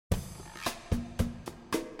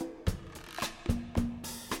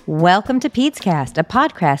Welcome to PedsCast, a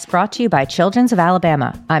podcast brought to you by Children's of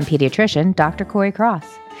Alabama. I'm pediatrician Dr. Corey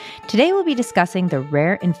Cross. Today we'll be discussing the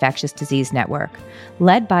Rare Infectious Disease Network.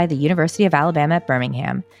 Led by the University of Alabama at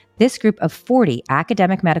Birmingham, this group of 40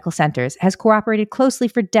 academic medical centers has cooperated closely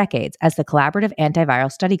for decades as the collaborative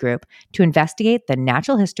antiviral study group to investigate the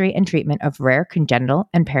natural history and treatment of rare congenital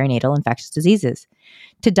and perinatal infectious diseases.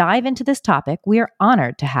 To dive into this topic, we are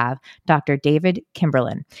honored to have Dr. David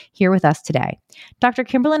Kimberlin here with us today. Dr.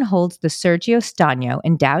 Kimberlin holds the Sergio Stagno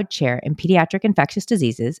Endowed Chair in Pediatric Infectious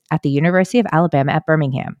Diseases at the University of Alabama at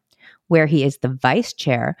Birmingham, where he is the Vice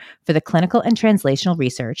Chair for the Clinical and Translational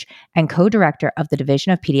Research and Co-Director of the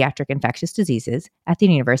Division of Pediatric Infectious Diseases at the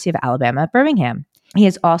University of Alabama at Birmingham. He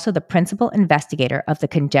is also the Principal Investigator of the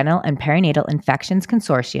Congenital and Perinatal Infections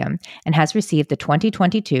Consortium and has received the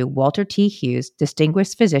 2022 Walter T. Hughes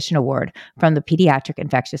Distinguished Physician Award from the Pediatric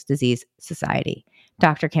Infectious Disease Society.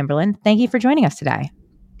 Dr. Kimberlin, thank you for joining us today.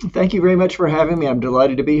 Thank you very much for having me. I'm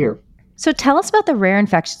delighted to be here. So tell us about the Rare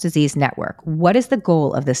Infectious Disease Network. What is the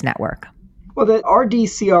goal of this network? Well, the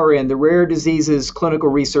RDCRN, the Rare Diseases Clinical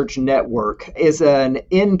Research Network, is an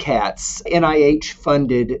NCATS,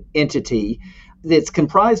 NIH-funded entity that's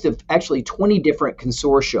comprised of actually 20 different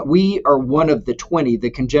consortia. We are one of the 20, the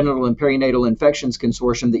Congenital and Perinatal Infections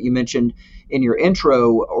Consortium that you mentioned in your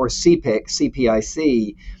intro, or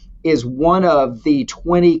CPIC, is one of the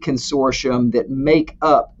 20 consortium that make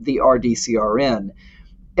up the RDCRN.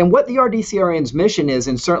 And what the RDCRN's mission is,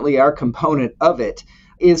 and certainly our component of it,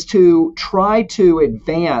 is to try to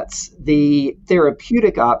advance the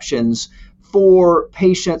therapeutic options for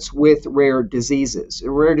patients with rare diseases.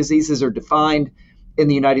 Rare diseases are defined in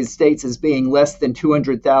the United States as being less than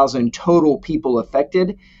 200,000 total people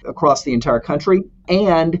affected across the entire country.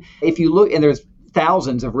 And if you look, and there's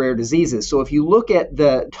thousands of rare diseases. So if you look at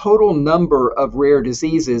the total number of rare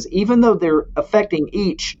diseases, even though they're affecting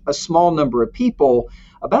each a small number of people,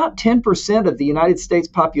 about 10% of the United States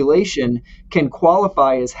population can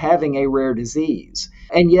qualify as having a rare disease.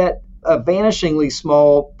 And yet, a vanishingly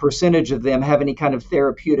small percentage of them have any kind of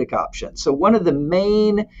therapeutic option. So one of the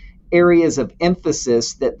main areas of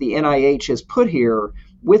emphasis that the NIH has put here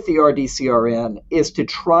with the RDCRN is to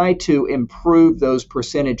try to improve those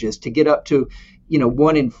percentages to get up to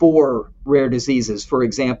 1 in 4 rare diseases, for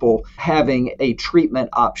example, having a treatment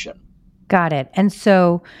option. Got it. And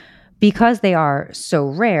so because they are so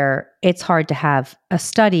rare, it's hard to have a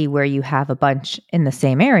study where you have a bunch in the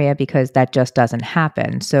same area because that just doesn't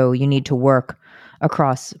happen. So you need to work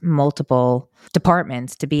across multiple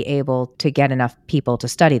departments to be able to get enough people to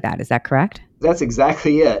study that. Is that correct? That's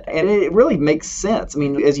exactly it. And it really makes sense. I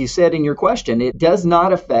mean, as you said in your question, it does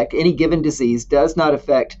not affect any given disease, does not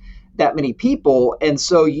affect that many people. And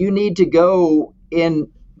so you need to go in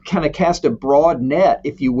kind of cast a broad net,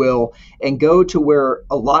 if you will, and go to where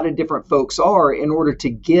a lot of different folks are in order to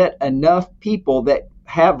get enough people that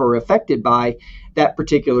have or affected by that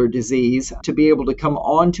particular disease to be able to come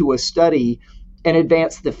onto a study and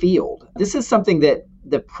advance the field. This is something that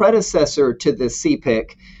the predecessor to the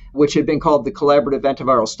CPIC, which had been called the Collaborative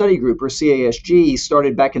Antiviral Study Group, or CASG,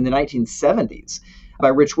 started back in the 1970s by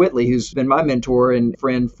Rich Whitley, who's been my mentor and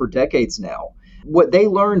friend for decades now. What they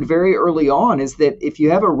learned very early on is that if you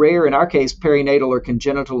have a rare, in our case, perinatal or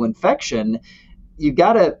congenital infection, you've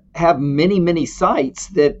got to have many, many sites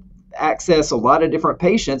that access a lot of different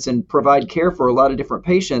patients and provide care for a lot of different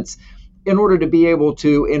patients in order to be able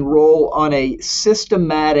to enroll on a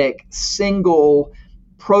systematic, single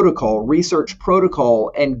protocol, research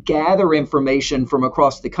protocol, and gather information from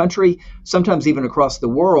across the country, sometimes even across the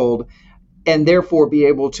world, and therefore be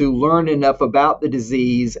able to learn enough about the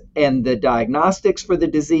disease and the diagnostics for the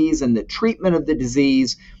disease and the treatment of the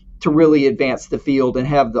disease to really advance the field and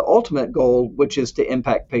have the ultimate goal, which is to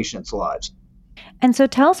impact patients' lives. And so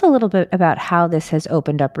tell us a little bit about how this has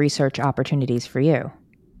opened up research opportunities for you.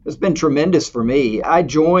 It's been tremendous for me. I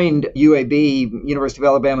joined UAB, University of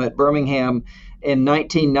Alabama at Birmingham, in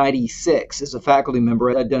 1996 as a faculty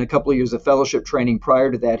member. I'd done a couple of years of fellowship training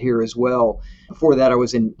prior to that here as well. Before that, I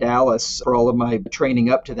was in Dallas for all of my training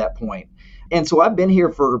up to that point. And so I've been here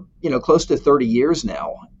for, close to 30 years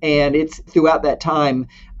now. And it's throughout that time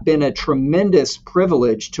been a tremendous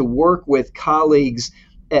privilege to work with colleagues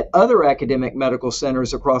at other academic medical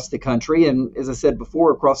centers across the country, and as I said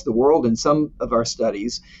before, across the world in some of our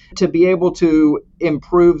studies, to be able to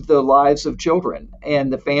improve the lives of children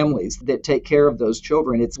and the families that take care of those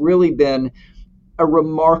children. It's really been a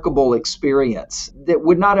remarkable experience that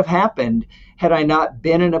would not have happened had I not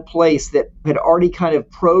been in a place that had already kind of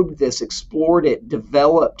probed this, explored it,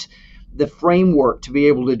 developed the framework to be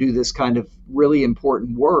able to do this kind of really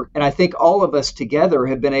important work. And I think all of us together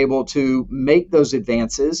have been able to make those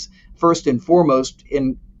advances, first and foremost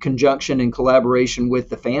in conjunction and collaboration with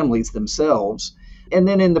the families themselves. And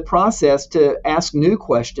then in the process to ask new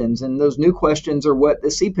questions. And those new questions are what the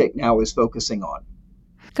CPIC now is focusing on.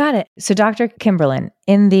 Got it. So Dr. Kimberlin,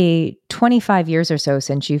 in the 25 years or so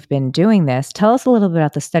since you've been doing this, tell us a little bit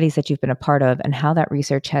about the studies that you've been a part of and how that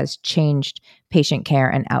research has changed patient care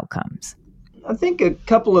and outcomes. I think a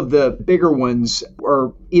couple of the bigger ones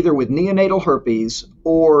are either with neonatal herpes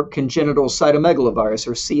or congenital cytomegalovirus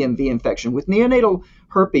or CMV infection. With neonatal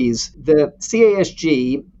herpes, the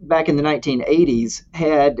CASG back in the 1980s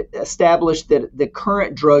had established that the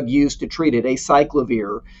current drug used to treat it,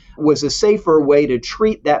 acyclovir, was a safer way to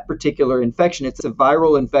treat that particular infection. It's a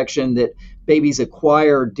viral infection that babies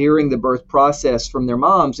acquire during the birth process from their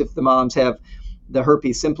moms if the moms have the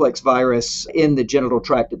herpes simplex virus in the genital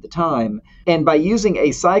tract at the time. And by using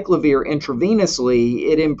acyclovir intravenously,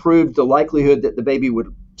 it improved the likelihood that the baby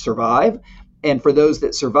would survive. And for those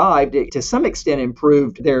that survived, it to some extent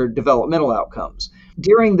improved their developmental outcomes.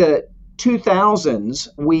 During the 2000s,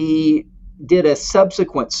 we did a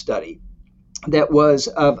subsequent study that was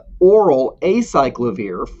of oral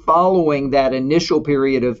acyclovir following that initial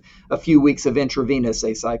period of a few weeks of intravenous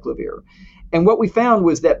acyclovir. And what we found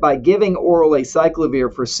was that by giving oral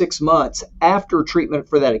acyclovir for 6 months after treatment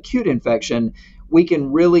for that acute infection, we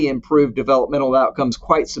can really improve developmental outcomes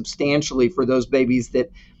quite substantially for those babies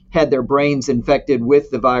that had their brains infected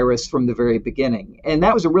with the virus from the very beginning. And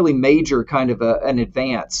that was a really major kind of an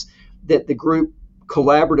advance that the group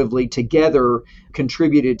collaboratively together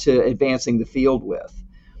contributed to advancing the field with.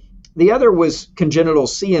 The other was congenital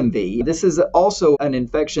CMV. This is also an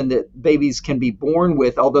infection that babies can be born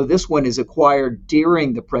with, although this one is acquired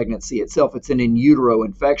during the pregnancy itself. It's an in utero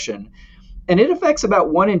infection. And it affects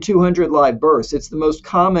about 1 in 200 live births. It's the most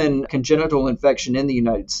common congenital infection in the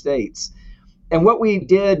United States. And what we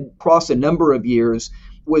did across a number of years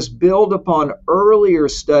was build upon earlier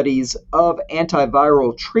studies of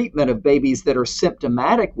antiviral treatment of babies that are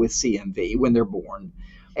symptomatic with CMV when they're born.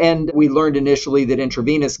 And we learned initially that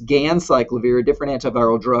intravenous ganciclovir, a different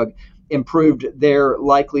antiviral drug, improved their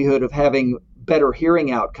likelihood of having better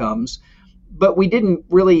hearing outcomes. But we didn't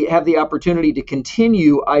really have the opportunity to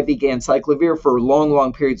continue IV ganciclovir for long,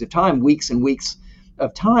 long periods of time, weeks and weeks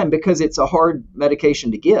of time, because it's a hard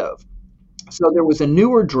medication to give. So there was a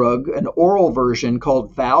newer drug, an oral version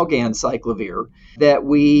called valganciclovir, that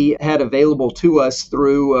we had available to us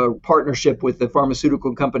through a partnership with the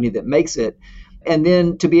pharmaceutical company that makes it. And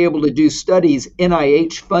then to be able to do studies,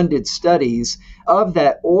 NIH-funded studies of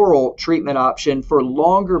that oral treatment option for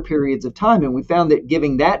longer periods of time. And we found that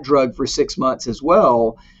giving that drug for 6 months as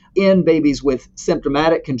well in babies with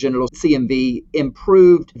symptomatic congenital CMV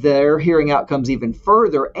improved their hearing outcomes even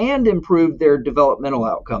further and improved their developmental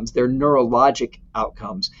outcomes, their neurologic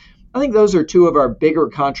outcomes. I think those are two of our bigger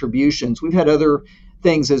contributions. We've had other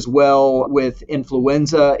things as well with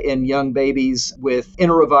influenza in young babies, with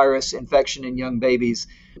enterovirus infection in young babies.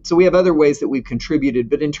 So we have other ways that we've contributed.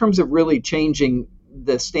 But in terms of really changing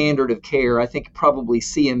the standard of care, I think probably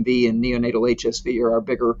CMV and neonatal HSV are our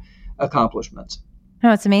bigger accomplishments.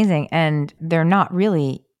 No, it's amazing. And they're not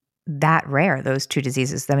really that rare, those two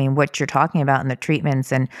diseases. I mean, what you're talking about in the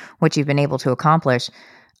treatments and what you've been able to accomplish,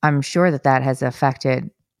 I'm sure that that has affected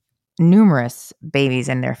numerous babies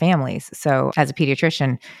and their families. So as a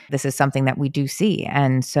pediatrician, this is something that we do see.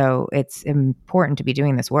 And so it's important to be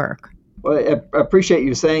doing this work. Well, I appreciate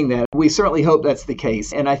you saying that. We certainly hope that's the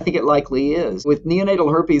case, and I think it likely is. With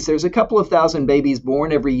neonatal herpes, there's a couple of thousand babies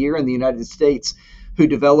born every year in the United States who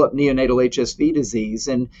develop neonatal HSV disease.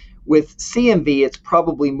 And with CMV, it's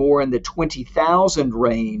probably more in the 20,000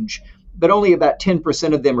 range, but only about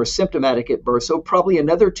 10% of them are symptomatic at birth. So probably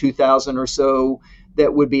another 2,000 or so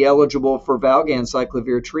that would be eligible for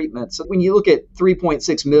valganciclovir treatment. So when you look at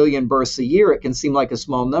 3.6 million births a year, it can seem like a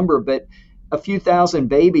small number, but a few thousand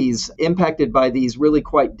babies impacted by these really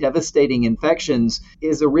quite devastating infections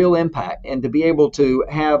is a real impact. And to be able to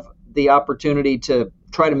have the opportunity to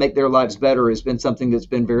try to make their lives better has been something that's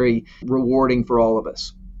been very rewarding for all of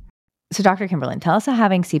us. So Dr. Kimberlin, tell us how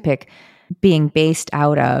having CPIC being based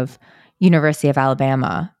out of University of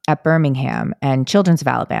Alabama at Birmingham and Children's of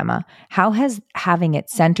Alabama, how has having it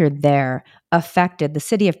centered there affected the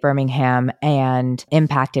city of Birmingham and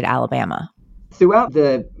impacted Alabama? Throughout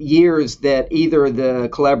the years that either the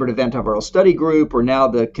Collaborative Antiviral Study Group or now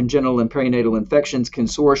the Congenital and Perinatal Infections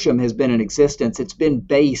Consortium has been in existence, it's been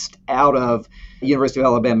based out of University of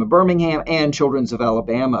Alabama, Birmingham and Children's of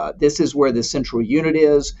Alabama. This is where the central unit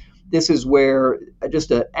is. This is where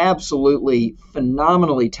just an absolutely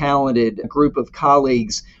phenomenally talented group of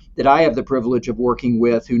colleagues that I have the privilege of working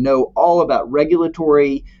with who know all about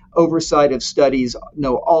regulatory oversight of studies,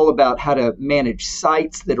 know all about how to manage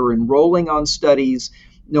sites that are enrolling on studies,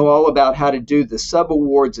 know all about how to do the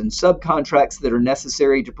subawards and subcontracts that are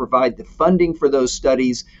necessary to provide the funding for those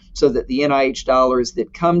studies so that the NIH dollars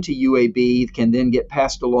that come to UAB can then get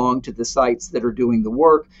passed along to the sites that are doing the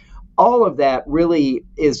work. All of that really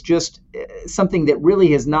is just something that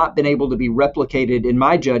really has not been able to be replicated, in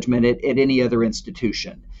my judgment, at any other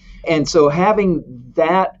institution. And so having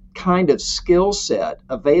that kind of skill set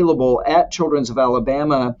available at Children's of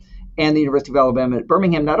Alabama and the University of Alabama at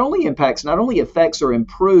Birmingham not only affects or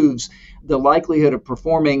improves the likelihood of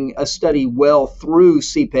performing a study well through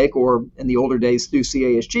CPIC, or in the older days through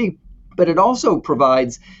CASG, but it also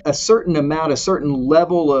provides a certain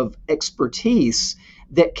level of expertise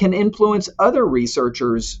that can influence other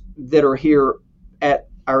researchers that are here at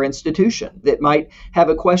our institution that might have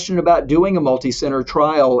a question about doing a multi-center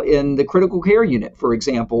trial in the critical care unit, for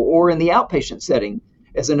example, or in the outpatient setting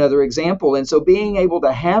as another example. And so being able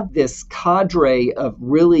to have this cadre of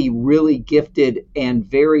really, really gifted and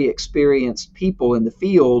very experienced people in the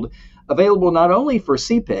field available not only for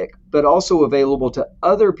CPIC, but also available to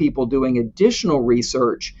other people doing additional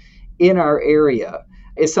research in our area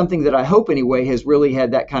is something that I hope anyway has really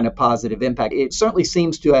had that kind of positive impact. It certainly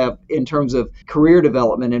seems to have in terms of career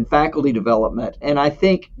development and faculty development, and I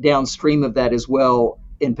think downstream of that as well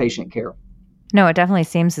in patient care. No, it definitely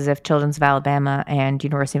seems as if Children's of Alabama and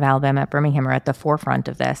University of Alabama at Birmingham are at the forefront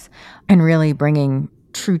of this and really bringing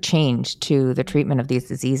true change to the treatment of these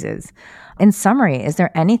diseases. In summary, is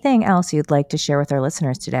there anything else you'd like to share with our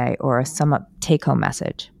listeners today, or a sum up take-home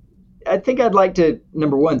message? I think I'd like to,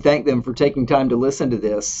 number one, thank them for taking time to listen to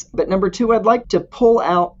this. But number two, I'd like to pull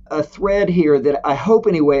out a thread here that I hope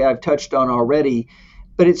anyway I've touched on already,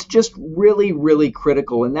 but it's just really, really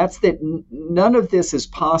critical. And that's that none of it is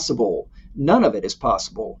possible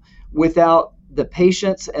without the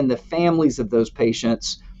patients and the families of those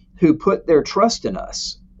patients who put their trust in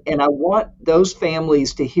us. And I want those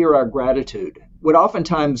families to hear our gratitude. What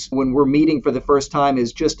oftentimes when we're meeting for the first time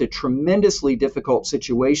is just a tremendously difficult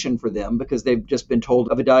situation for them because they've just been told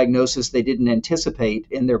of a diagnosis they didn't anticipate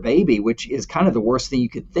in their baby, which is kind of the worst thing you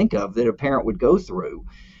could think of that a parent would go through.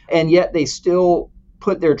 And yet they still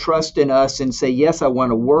put their trust in us and say, yes, I want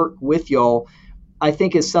to work with y'all, I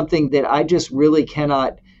think is something that I just really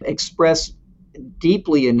cannot express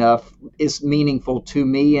deeply enough is meaningful to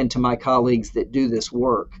me and to my colleagues that do this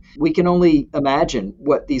work. We can only imagine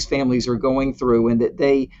what these families are going through and that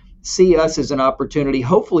they see us as an opportunity,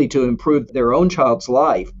 hopefully to improve their own child's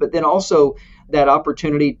life, but then also that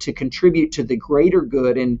opportunity to contribute to the greater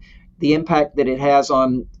good and the impact that it has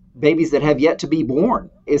on babies that have yet to be born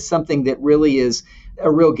is something that really is a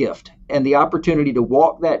real gift. And the opportunity to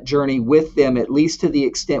walk that journey with them, at least to the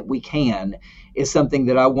extent we can, is something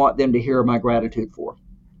that I want them to hear my gratitude for.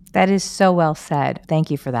 That is so well said. Thank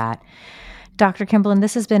you for that. Dr. Kimberlin,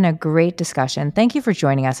 this has been a great discussion. Thank you for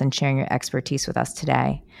joining us and sharing your expertise with us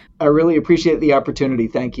today. I really appreciate the opportunity.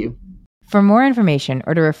 Thank you. For more information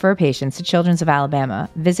or to refer patients to Children's of Alabama,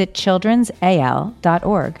 visit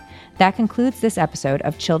childrensal.org. That concludes this episode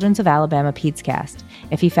of Children's of Alabama PedsCast.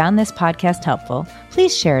 If you found this podcast helpful,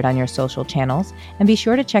 please share it on your social channels and be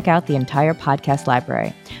sure to check out the entire podcast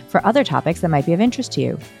library for other topics that might be of interest to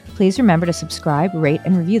you. Please remember to subscribe, rate,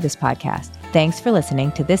 and review this podcast. Thanks for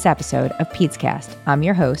listening to this episode of PedsCast. I'm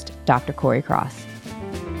your host, Dr. Corey Cross.